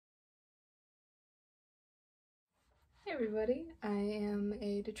Hey everybody, I am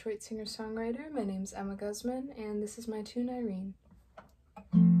a Detroit singer-songwriter. My name's Emma Guzman, and this is my tune, Irene.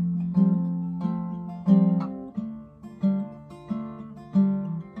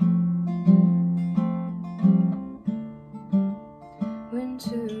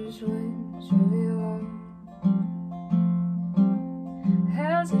 Winter's winds reveal.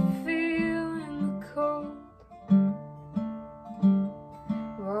 How's it feel in the cold?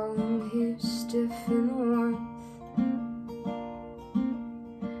 While I'm here stiff in the warmth,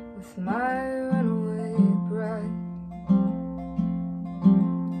 with my runaway bride.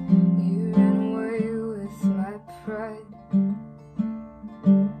 You ran away with my pride.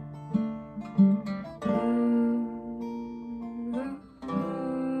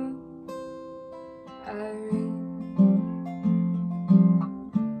 Irene.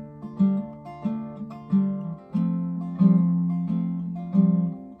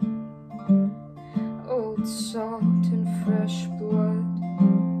 Old salt and fresh blood.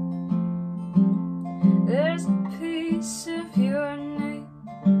 There's a piece of your name.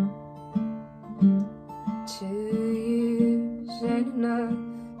 2 years ain't enough.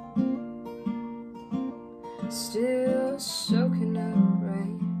 Still soaking up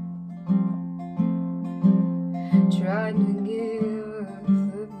rain. Tried to give up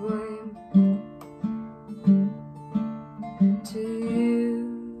the blame to you,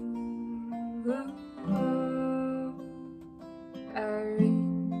 Irene.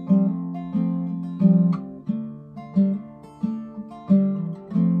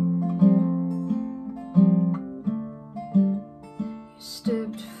 You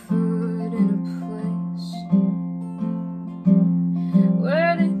stepped foot in a place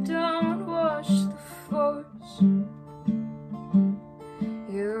where they don't wash the floors.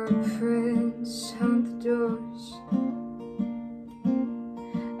 Your prints haunt the doors.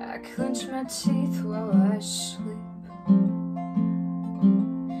 I clench my teeth while I sleep.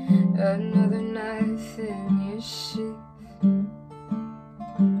 Another knife in your sheath.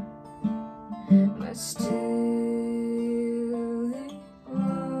 My steely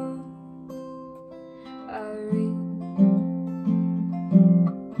love, Irene.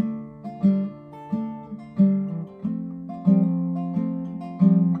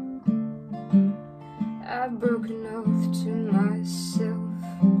 I've broken oath to myself.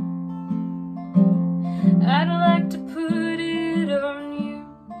 I'd like to put it on you.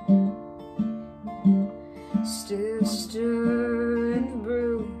 Still stirring the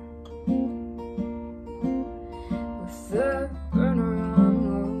brew with the burner on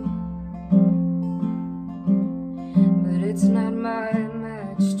low. But it's not my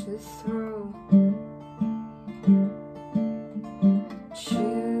match to throw.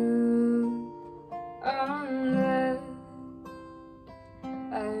 Chew on that,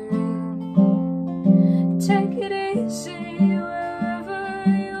 Irene. Take it easy wherever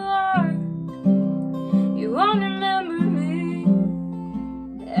you are. You won't remember me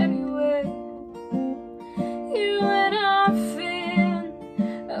anyway. You went off in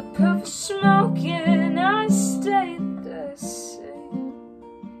a puff of smoke and I stayed the same.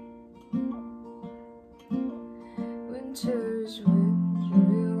 Winter's winds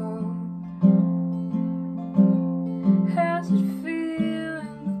reveal all. How's it feel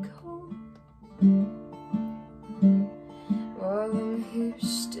in the cold? While I'm here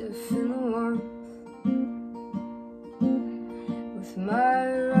stiff in the warmth, with my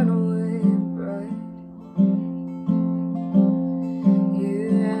runaway bride. You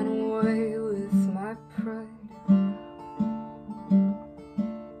ran away with my pride.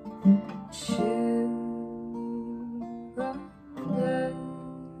 Chew on that,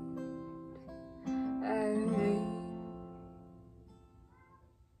 Irene.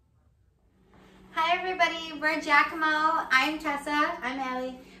 Hi everybody, we're Jackamo. I'm Tessa. I'm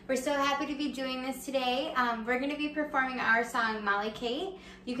Allie. We're so happy to be doing this today. We're going to be performing our song Molly Kate.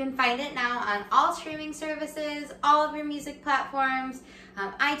 You can find it now on all streaming services, all of your music platforms,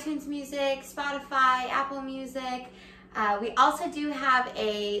 iTunes Music, Spotify, Apple Music. We also do have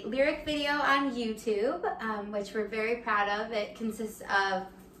a lyric video on YouTube, which we're very proud of. It consists of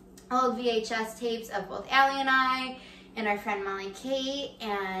old VHS tapes of both Allie and I and our friend Molly Kate,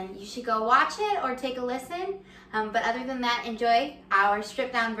 and you should go watch it or take a listen. But other than that, enjoy our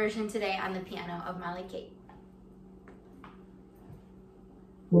stripped down version today on the piano of Molly Kate.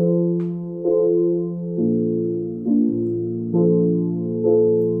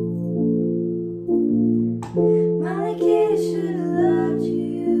 Molly Kate, I should have loved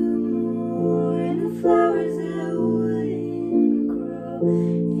you more, and the flowers that wouldn't grow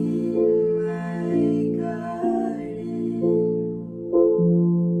in my garden.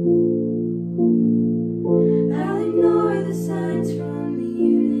 I know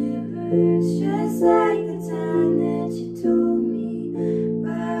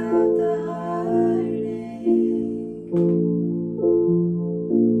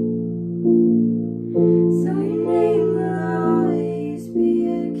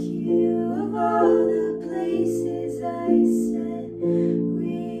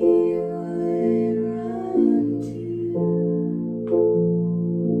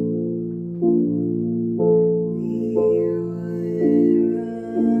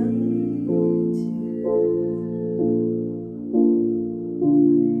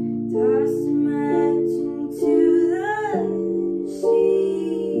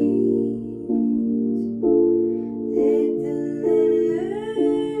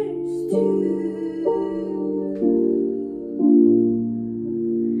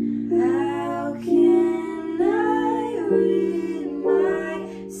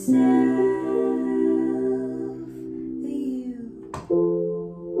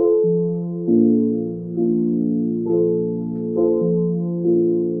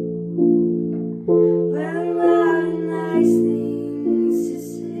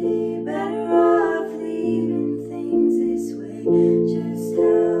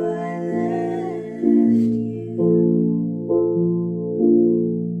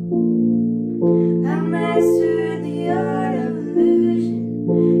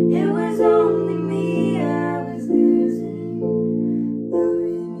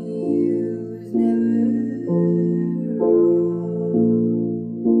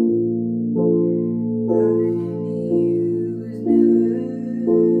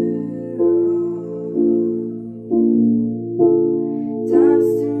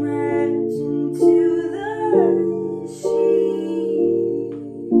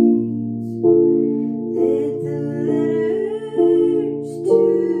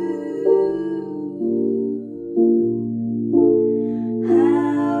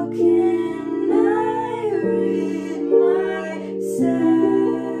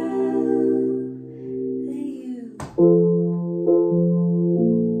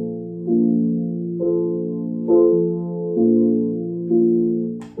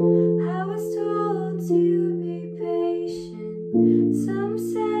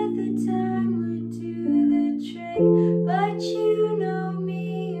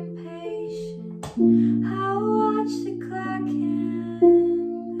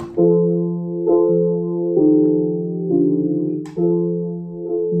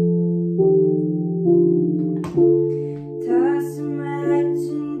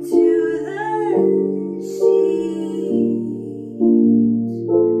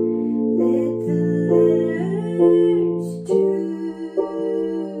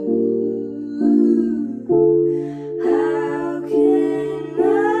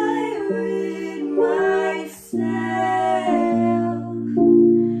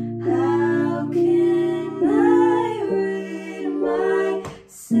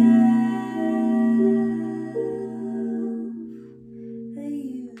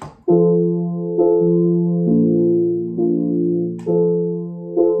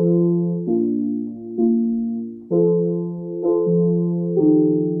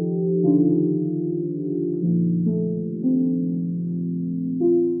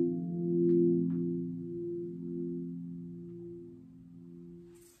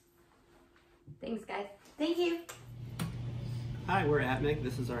Thanks, guys. Thank you. Hi, we're Atmig.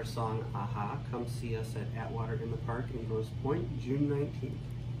 This is our song, Aha. Come see us at Atwater in the Park in Grosse Pointe, June 19th.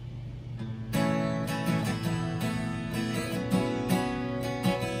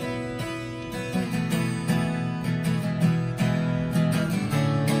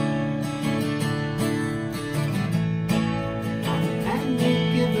 On any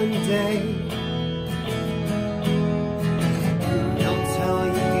given day, they'll tell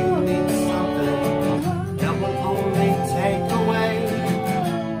you you need something that will only take away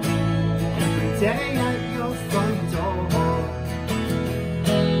every day at your front door.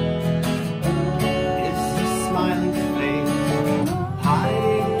 It's a smiling face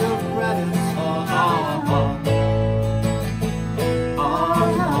hiding the predator.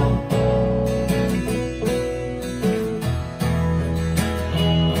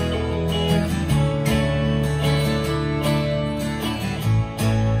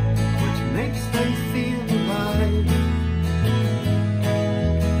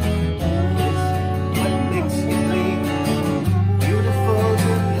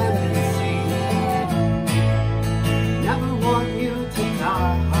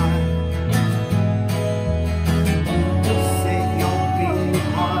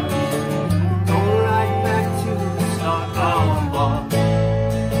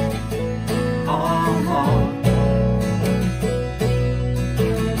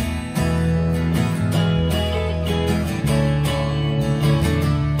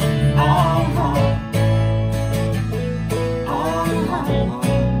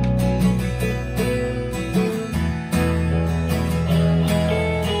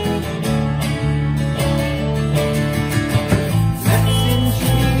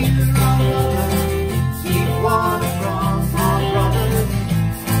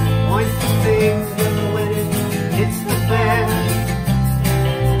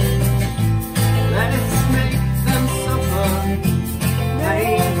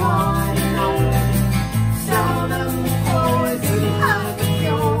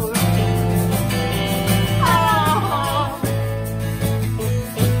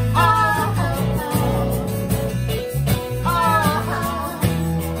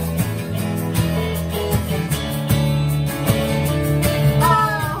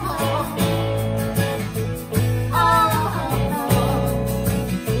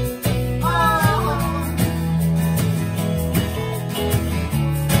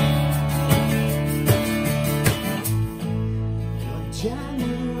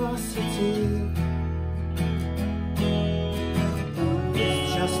 generosity.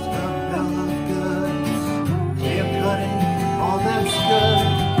 It's just a bill of goods, clear cutting all that's good.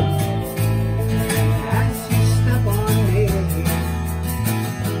 As you step on me,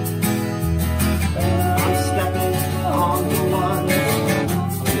 I'm stepping on the one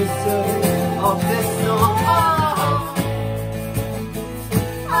deserving of this song.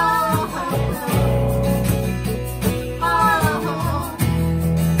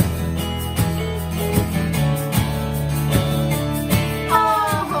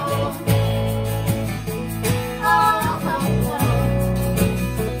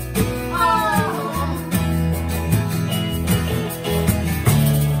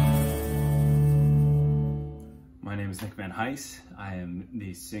 I am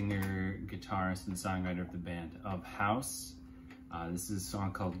the singer, guitarist, and songwriter of the band of House. This is a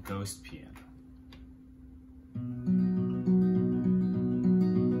song called Ghost Piano.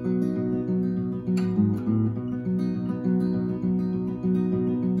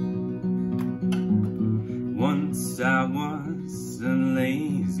 Once I was a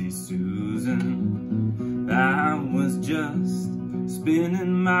lazy Susan. I was just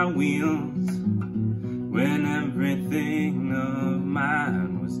spinning my wheels when everything of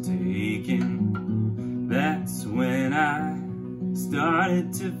mine was taken. That's when I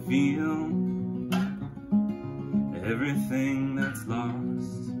started to feel everything that's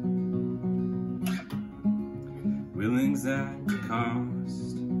lost will exact the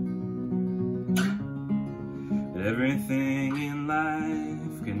cost. Everything in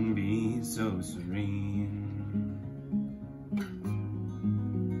life can be so serene.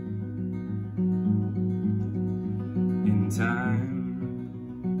 In time,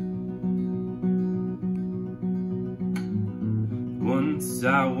 once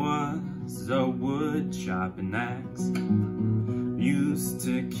I was a wood chopping axe, used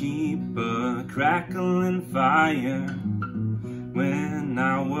to keep a crackling fire. When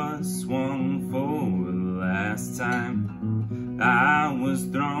I was swung for the last time, I was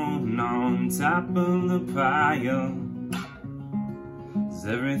thrown on top of the pile. 'Cause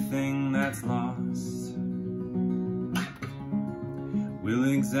everything that's lost will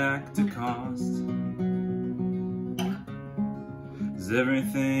exact a cost. 'Cause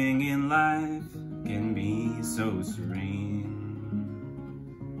everything in life can be so serene.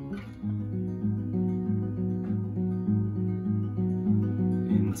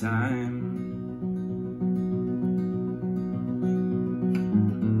 In time,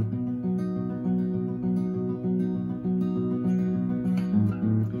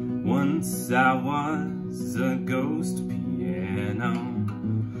 once I was a ghost piano,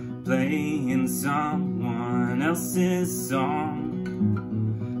 playing someone else's song.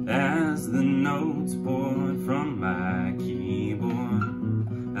 As the notes poured from my keyboard,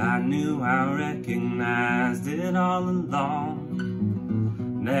 I knew I recognized it all along.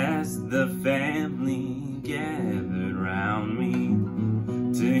 And as the family gathered round me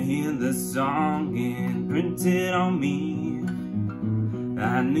to hear the song imprinted on me,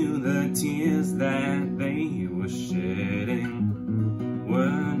 I knew the tears that they were shedding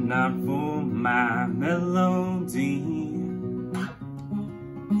were not for my melody.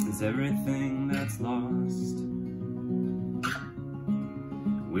 'Cause everything that's lost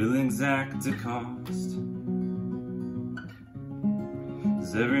will exact a cost.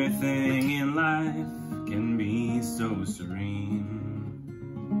 'Cause everything in life can be so serene.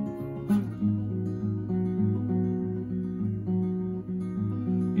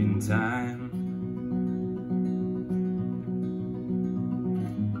 In time,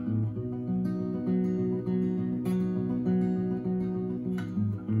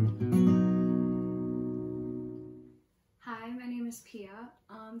 Pia.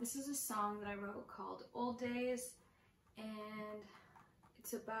 This is a song that I wrote called Old Days, and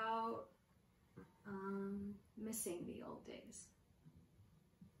it's about missing the old days.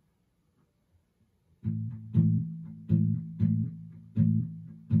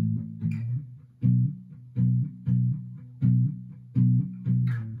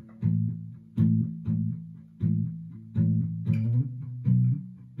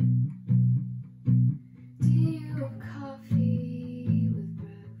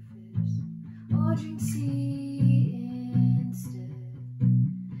 Drink tea instead.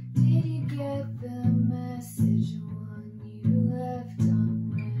 Did you get the message, one you left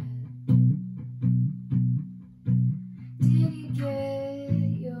unread? Did you get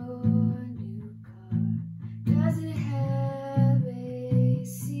your new car? Does it have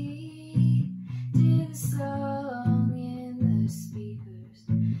AC? Did the song in the speakers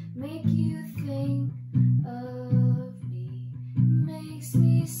make you think of me? makes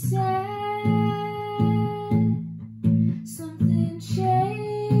me sad. Something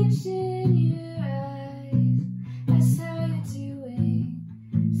changed in your eyes. That's how you're doing.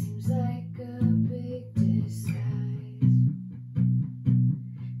 Seems like a big disguise.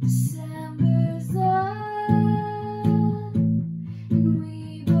 December's love, and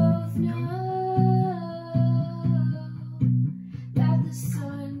we both know that the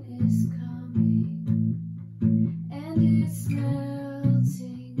sun is coming and it's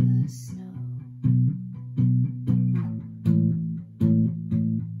melting the snow.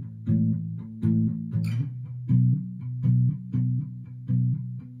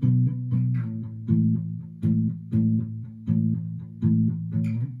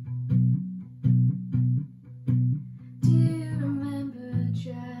 Do you remember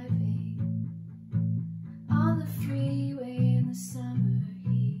driving on the freeway in the summer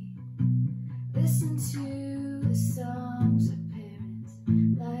heat? Listen to the songs our parents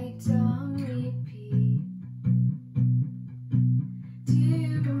liked on repeat. Do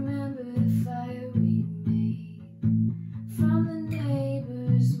you remember the fire we made from the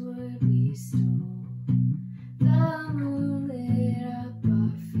neighbor's wood we stole? The moon lit up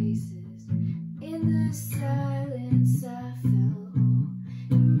our faces. In the silence I fell whole.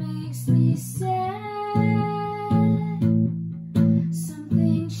 It makes me sad.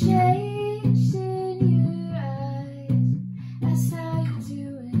 Something changed in your eyes. That's how you're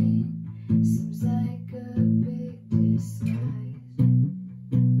doing. Seems like a big disguise.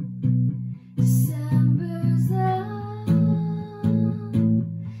 December's love,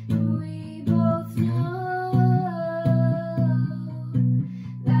 and we both know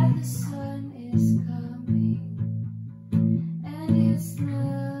that the sun is coming and it's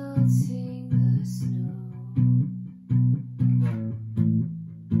melting the snow.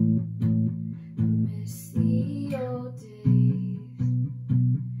 I miss the old days.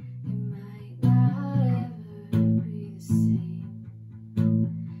 It might not ever be the same,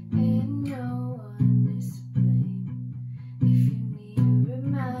 and no one is to blame. If you need a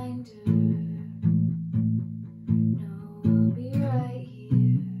reminder, know I'll be right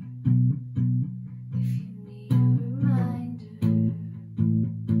here. If you need a reminder,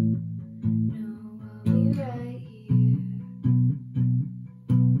 know I'll be right here.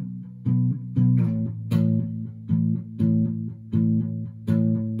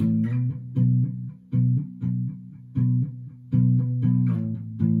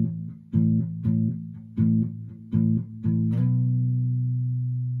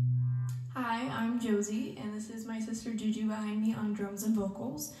 Hi, I'm Josie, and this is my sister Juju behind me on drums and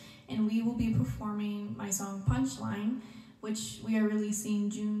vocals, and we will be performing my song Punchline, which we are releasing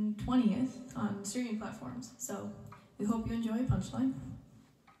June 20th on streaming platforms. So we hope you enjoy Punchline.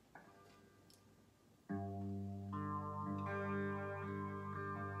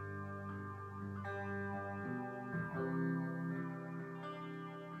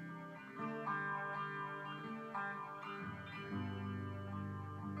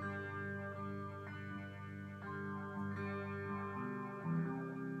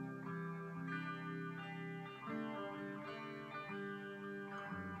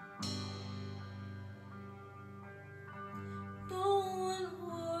 No one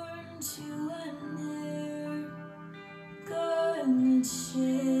warned you when they're gonna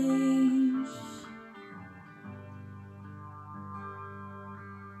change.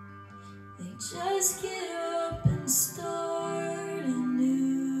 They just get up and start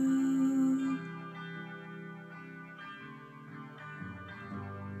anew.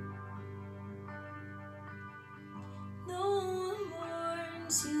 No one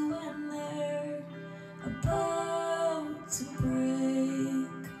warns you when they're about to break.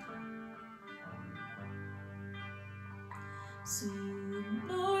 So you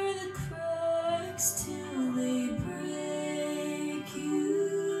ignore the cracks till they break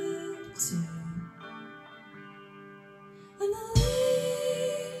you too. When the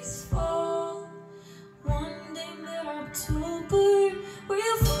leaves fall one day mid-October, were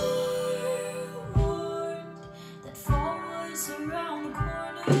you forewarned that fall was around the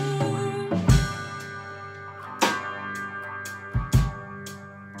corner?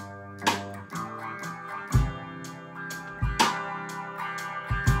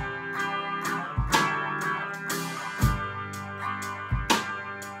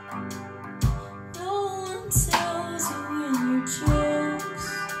 No one tells you when your jokes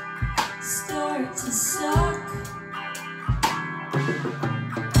start to suck.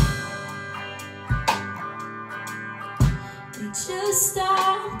 They just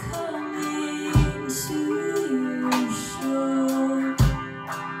stop coming to your show.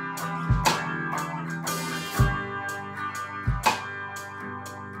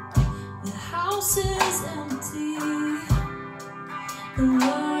 house is empty, the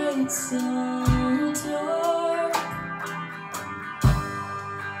lights are dark,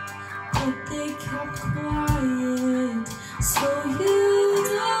 but they kept quiet, so you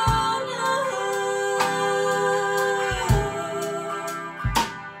don't know.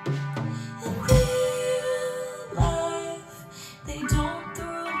 In real life, they don't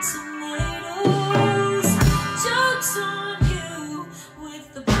throw tomatoes. Jokes on you with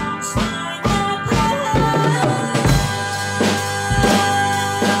the punchline that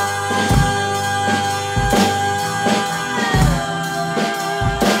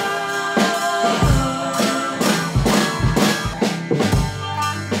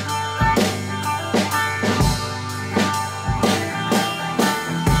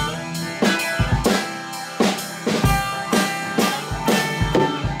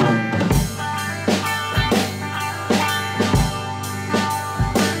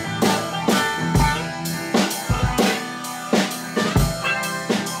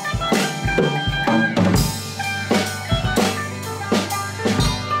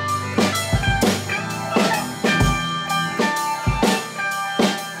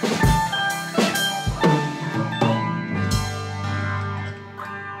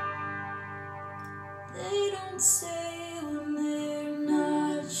they don't say when they're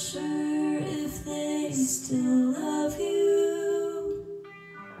not sure if they still love you.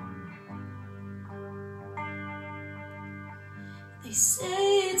 They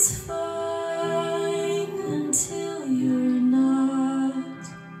say it's fine until you're not.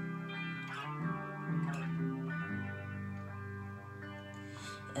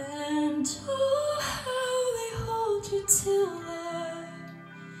 And oh, how they hold you till the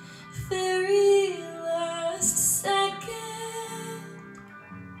very last second.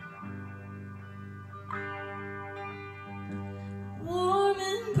 Warm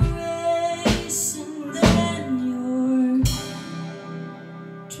embrace, and then you're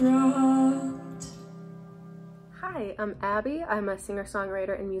dropped. Hi, I'm Abby. I'm a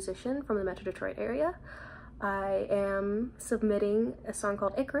singer-songwriter and musician from the Metro Detroit area. I am submitting a song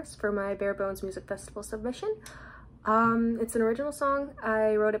called Icarus for my Barebones Music Festival submission. It's an original song.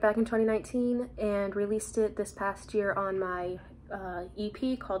 I wrote it back in 2019 and released it this past year on my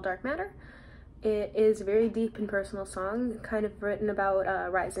EP called Dark Matter. It is a very deep and personal song, kind of written about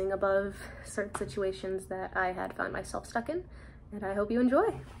rising above certain situations that I had found myself stuck in, and I hope you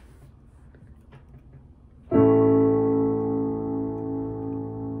enjoy.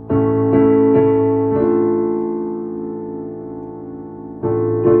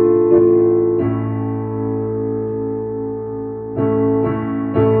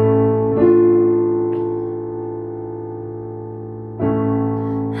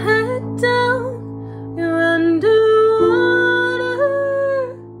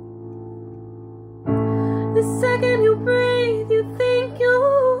 The second you breathe, you think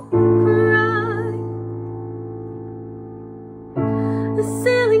you'll cry. The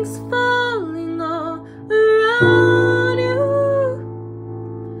ceiling's falling all around you,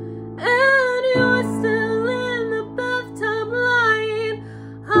 and you're still in the bathtub lying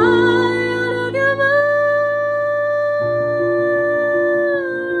high out of your mind.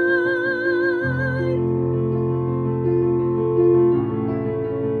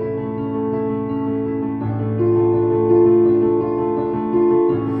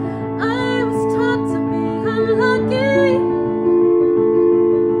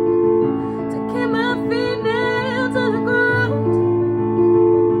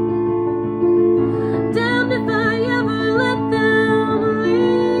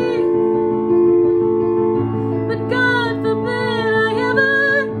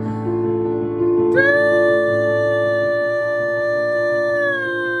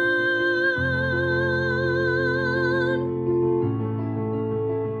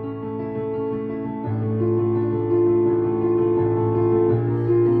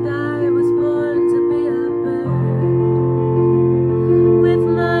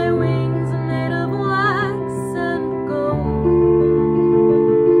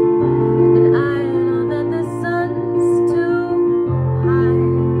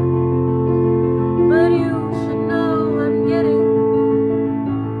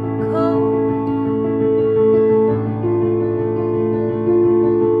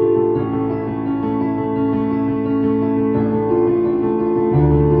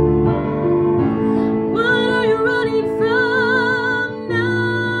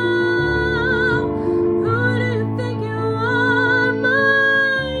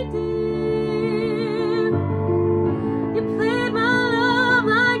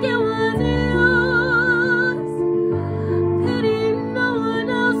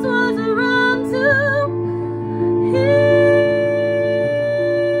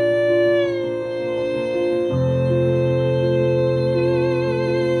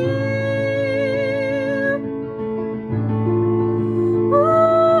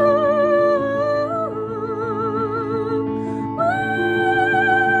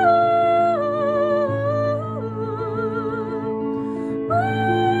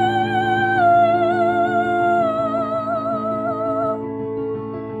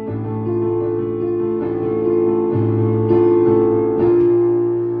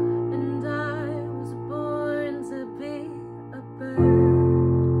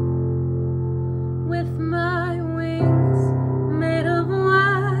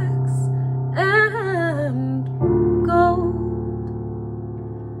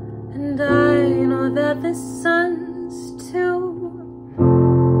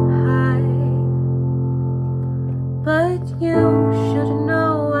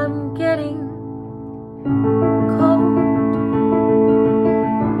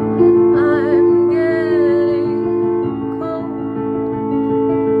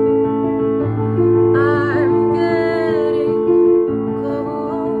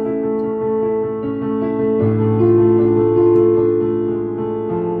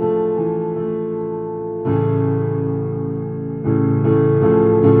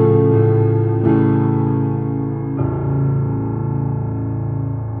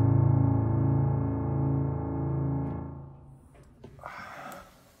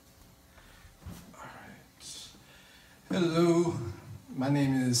 Hello, my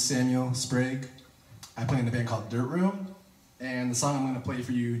name is Samuel Sprague. I play in a band called Dirt Room, and the song I'm going to play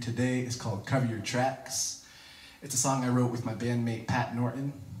for you today is called Cover Your Tracks. It's a song I wrote with my bandmate Pat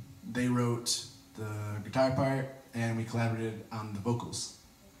Norton. They wrote the guitar part, and we collaborated on the vocals.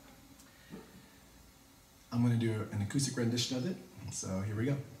 I'm going to do an acoustic rendition of it, so here we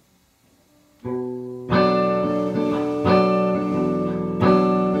go.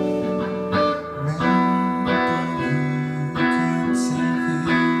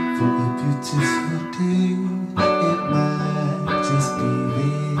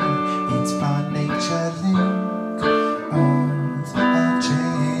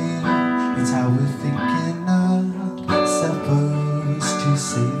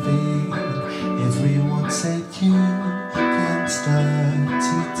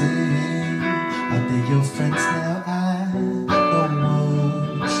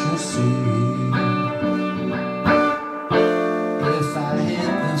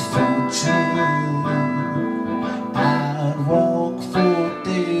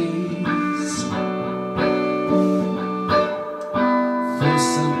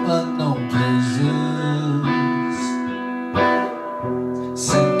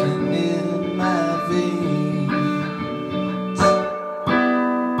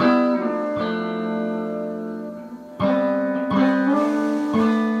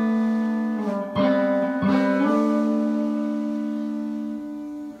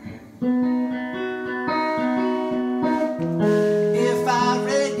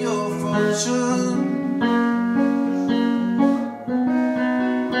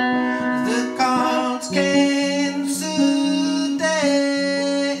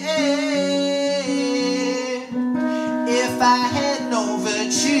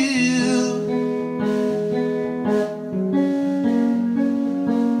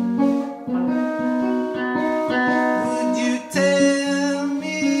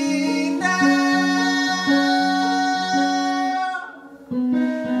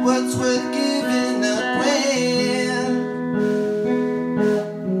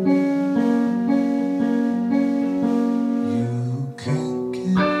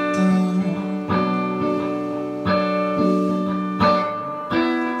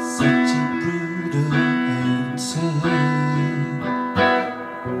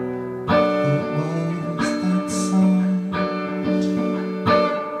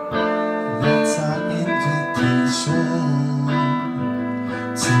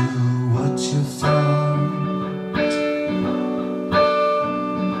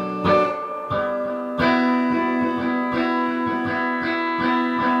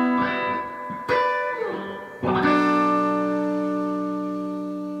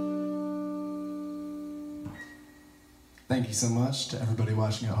 Thank you so much to everybody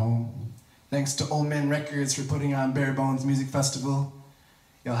watching at home. Thanks to Old Man Records for putting on Barebones Music Festival.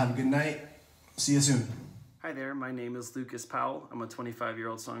 Y'all have a good night. See you soon. Hi there, my name is Lucas Powell. I'm a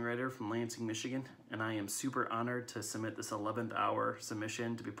 25-year-old songwriter from Lansing, Michigan, and I am super honored to submit this 11th hour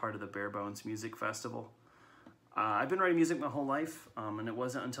submission to be part of the Barebones Music Festival. I've been writing music my whole life, and it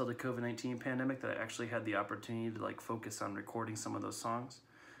wasn't until the COVID-19 pandemic that I actually had the opportunity to focus on recording some of those songs.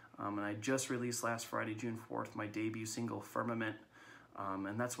 And I just released last Friday, June 4th, my debut single, Firmament,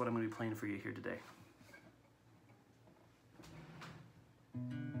 and that's what I'm going to be playing for you here today.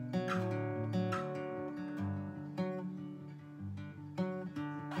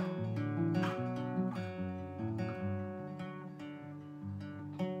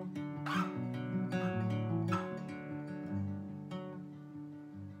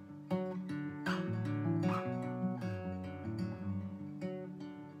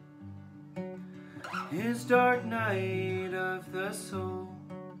 His dark night of the soul,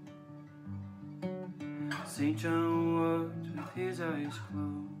 St. John walked with his eyes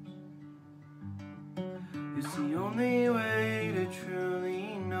closed. It's the only way to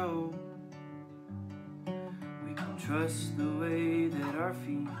truly know. We can trust the way that our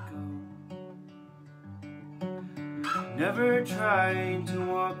feet go. Never tried to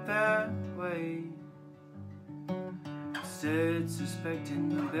walk that way, instead suspecting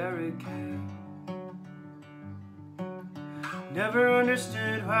the barricade. Never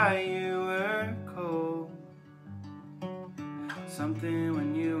understood why you were cold. Something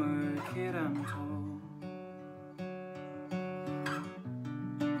when you were a kid, I'm told.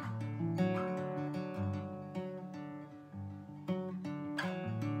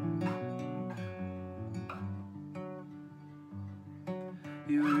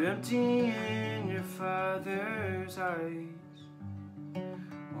 You were empty in your father's eyes,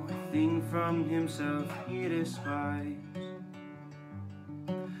 only thing from himself he despised.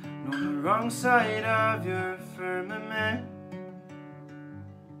 On the wrong side of your firmament.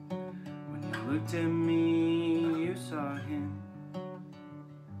 When you looked at me, you saw him.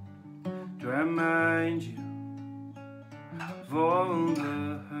 Do I remind you of all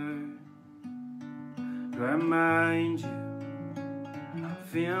the hurt? Do I remind you of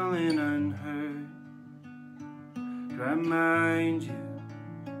feeling unheard? Do I remind you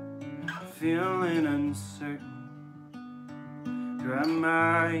of feeling uncertain? Do I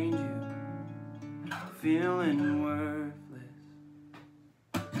remind you of feeling worthless?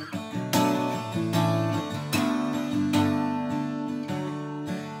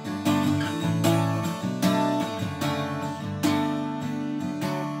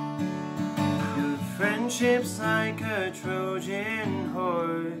 Friendship's like a Trojan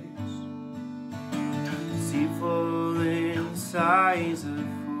horse, deceitful in size of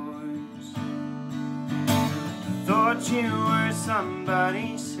force. Thought you were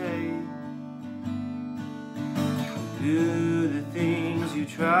somebody safe, do the things you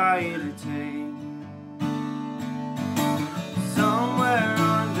try to take. Somewhere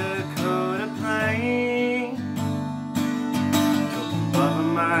on Dakota Plain, love of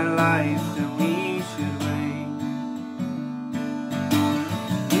my life that we should wait.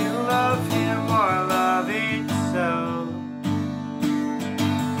 You love him or love itself.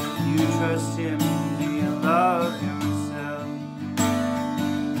 You trust him, do you love yourself?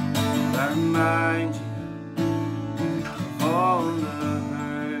 I remind you of all the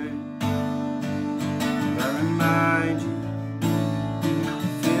hurt. I remind you of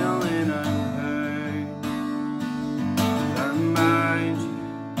feeling unheard. I remind you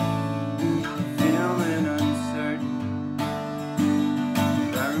feeling uncertain.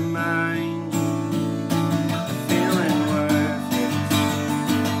 I remind you of feeling worthless.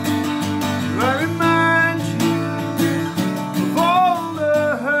 I remind you of all the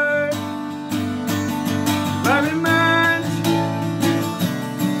hurt. I remind you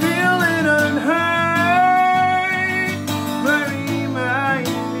feeling unheard. I remind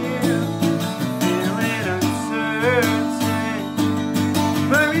you feeling uncertain.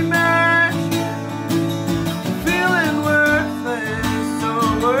 I remind you feeling worthless, so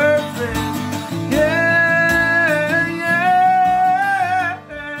worthless. Yeah, yeah.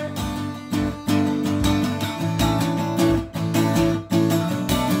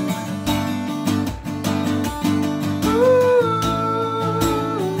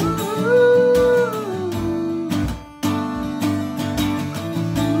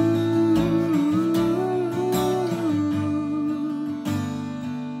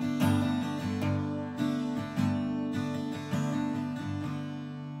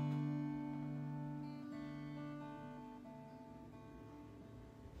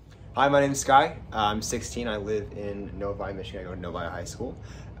 Hi, my name is Sky. I'm 16. I live in Novi, Michigan. I go to Novi High School.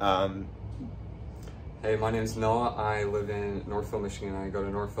 Hey, my name is Noah. I live in Northville, Michigan. I go to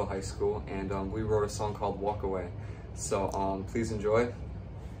Northville High School, and we wrote a song called Walk Away. So please enjoy.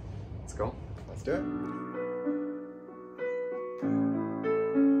 Let's go. Let's do it.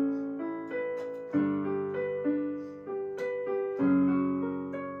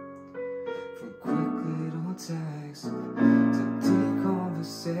 From quick little texts to deep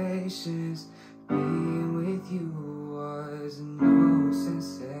conversations, being with you was no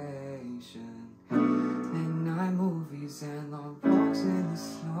sensation. Late night movies and long walks in the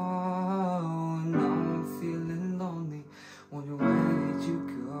snow, and now I'm feeling lonely, wondering where did you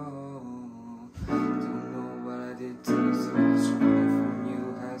go? Don't know what I did to deserve this running from you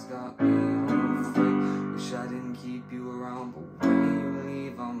has got me unafraid. Wish I didn't keep you around, but when you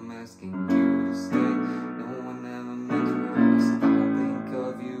leave I'm asking you to stay. No one ever meant to hurt us, I think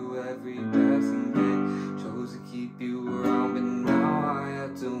of you every passing day. Chose to keep you around, but now I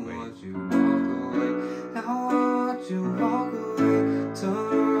have to watch you walk away. Now I watch you walk away.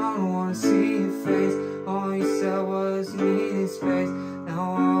 Turn around, wanna see your face. All you said was you needed space. Now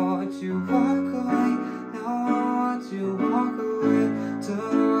I watch you walk away. Now I watch you walk away. Turn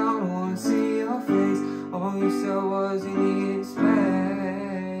around, wanna see your face. All you said was you needed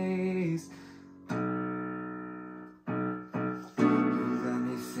space. You let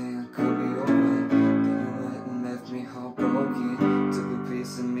me think I could be over. Then you went and left me heartbroken. Took a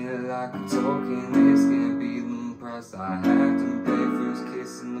piece of me like a token. This can't be the price I had to pay. First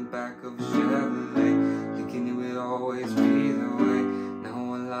kiss in the back of a Chevrolet, thinking it would always be the way.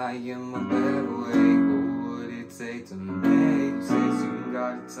 Now I lie in my bed awake. What would it take to make you say so? You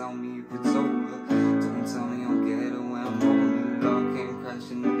gotta tell me if it's over. Don't tell me I'll get it when I'm older. Love came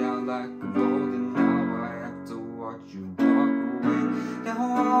crashing down like a boulder. Now I have to watch you walk away. Now I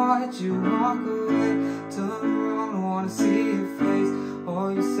watch you walk away. Turn around, wanna see your face. All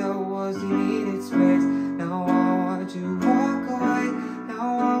you said was you needed space. Now I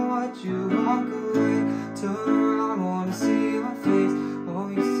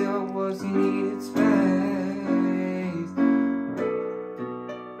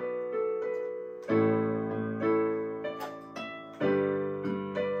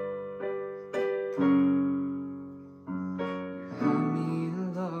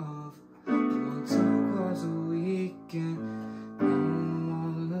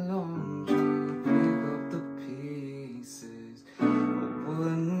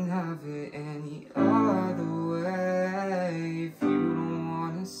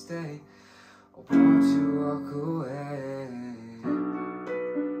stay, or won't you walk away?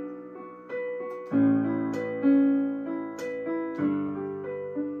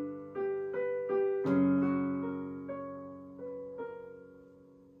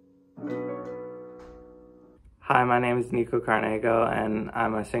 Hi, my name is Nico Carnago, and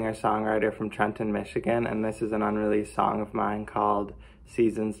I'm a singer-songwriter from Trenton, Michigan, and this is an unreleased song of mine called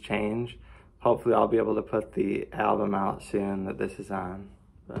Seasons Change. Hopefully I'll be able to put the album out soon that this is on.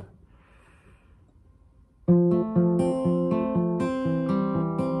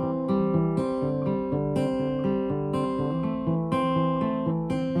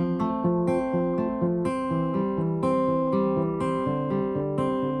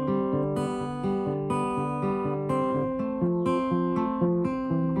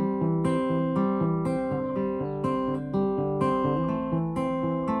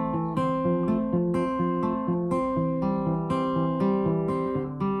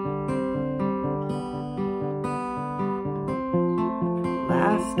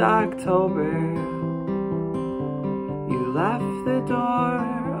 Last October, you left the door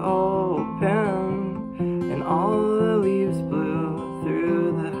open, and all the leaves blew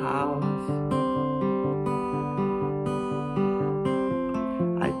through the house.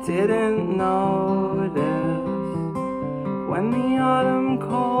 I didn't notice when the autumn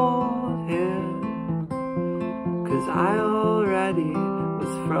cold hit, 'cause I already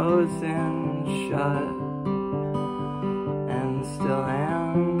was frozen shut. Still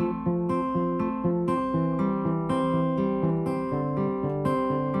am.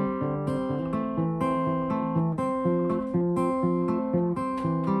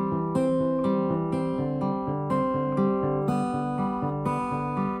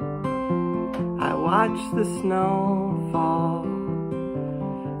 I watched the snow fall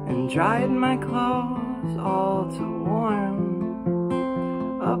and dried my clothes all to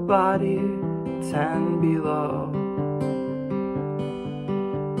warm a body 10 below.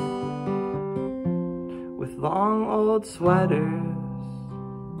 Long old sweaters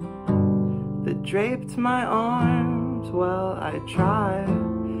that draped my arms. Well, I tried,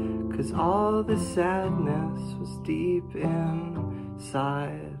 'cause all the sadness was deep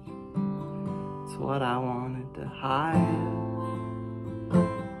inside. It's what I wanted to hide.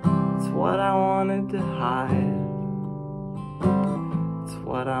 It's what I wanted to hide. It's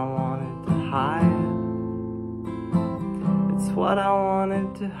what I wanted to hide. It's what I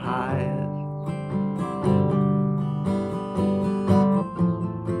wanted to hide.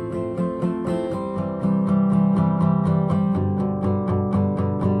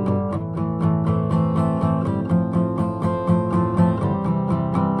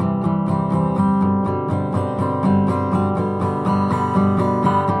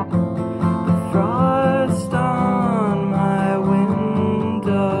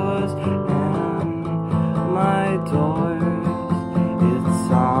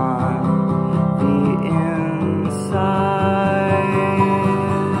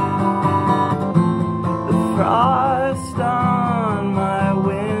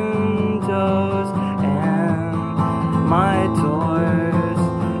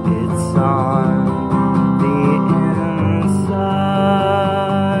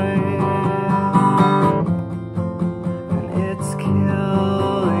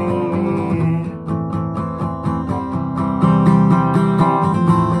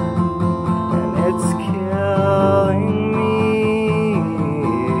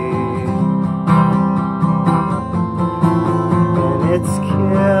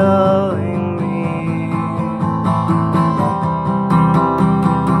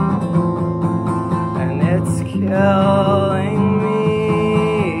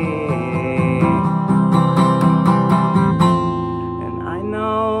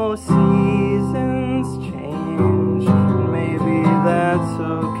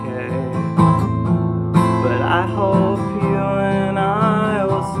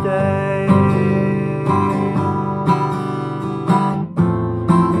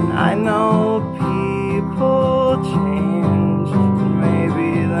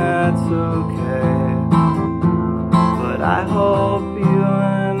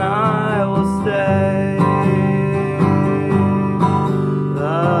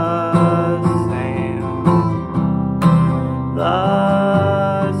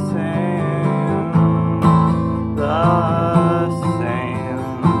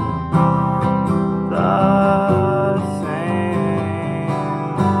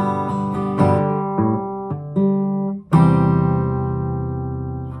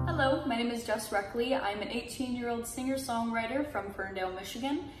 Jess Roekle. I'm an 18-year-old singer-songwriter from Ferndale,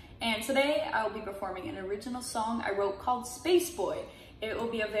 Michigan, and today I will be performing an original song I wrote called Space Boy. It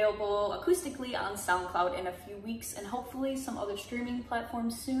will be available acoustically on SoundCloud in a few weeks and hopefully some other streaming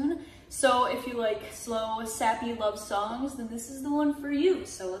platforms soon. So if you like slow, sappy love songs, then this is the one for you.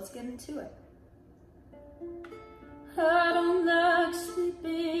 So let's get into it. I don't like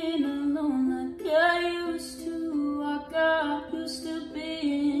sleeping alone like I used to. I got used to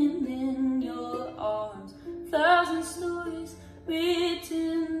being in your arms. 1,000 stories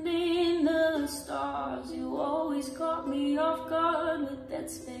written in the stars. You always caught me off guard with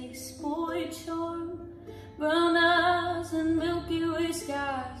that space boy charm. Brown eyes and Milky Way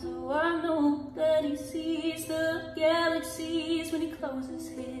skies. Oh, I know that he sees the galaxies when he closes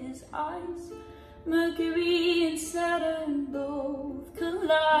his eyes. Mercury and Saturn both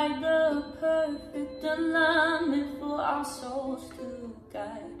collide, the perfect alignment for our souls to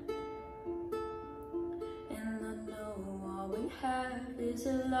guide. And I know all we have is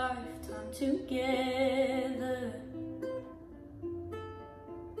a lifetime together,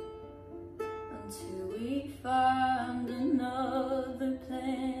 until we find another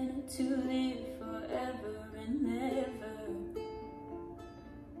planet to live forever and ever.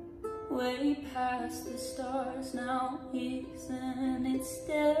 Way past the stars now, isn't it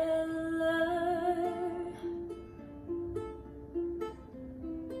stellar?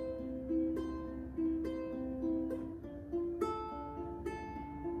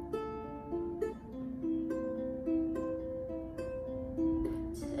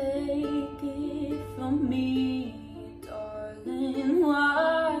 Take it from me, darling,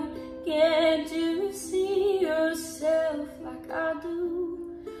 why can't you see yourself like I do?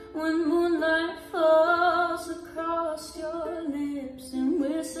 When moonlight falls across your lips and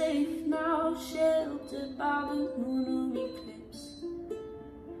we're safe now, sheltered by the lunar eclipse.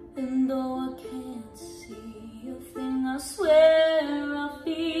 And though I can't see a thing, I swear I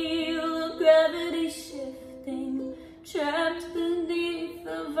feel the gravity shifting, trapped beneath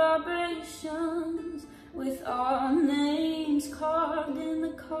the vibrations, with our names carved in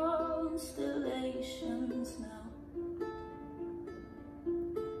the constellations now.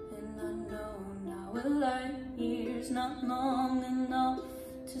 A light year's not long enough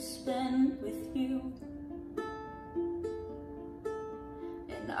to spend with you,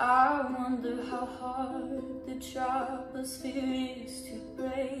 and I wonder how hard the troposphere is to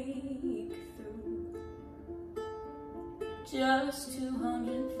break through. Just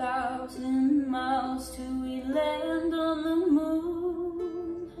 200,000 miles till we land on the moon.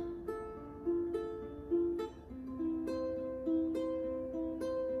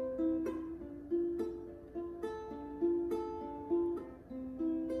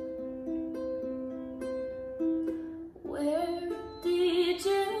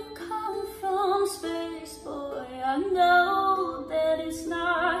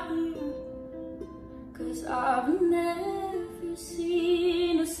 I've never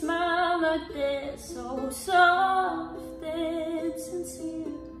seen a smile like this, so soft and sincere.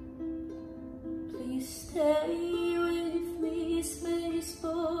 Please stay with me, space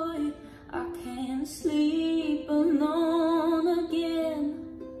boy. I can't sleep alone again,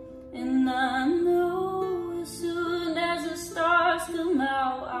 and I know as soon as the stars come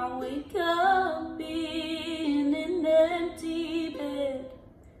out, I'll wake up in an empty bed.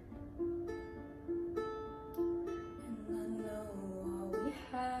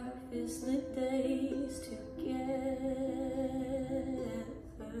 Is the days together,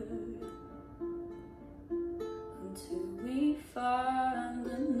 until we find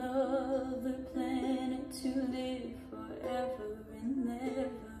another planet to live forever and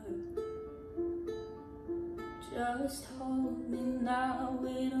ever. Just hold me now,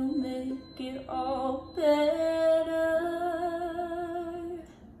 it'll make it all better.